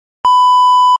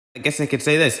I guess I could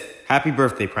say this. Happy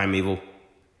birthday, Primeval.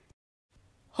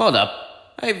 Hold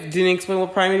up. I didn't explain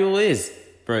what Primeval is.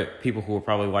 For people who are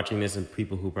probably watching this and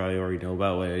people who probably already know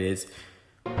about what it is.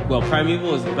 Well,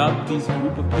 Primeval is about these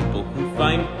group of people who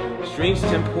find strange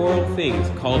temporal things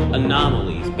called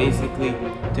anomalies. Basically,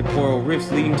 temporal rifts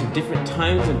leading to different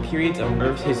times and periods of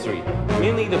Earth's history.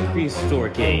 Mainly the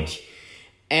prehistoric age.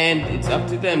 And it's up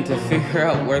to them to figure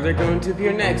out where they're going to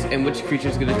appear next and which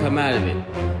creature's going to come out of it.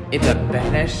 It's a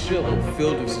badass show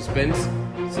filled with suspense,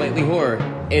 slightly horror,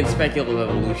 and speculative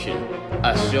evolution.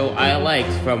 A show I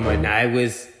liked from when I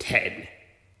was 10.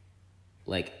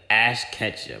 Like Ash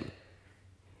Ketchum.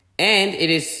 And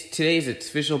today's its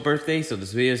official birthday, so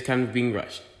this video is kind of being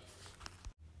rushed.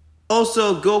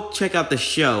 Also, go check out the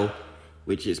show,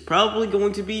 which is probably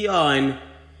going to be on,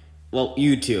 well,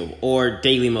 YouTube or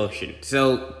Daily Motion.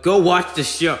 So go watch the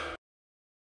show.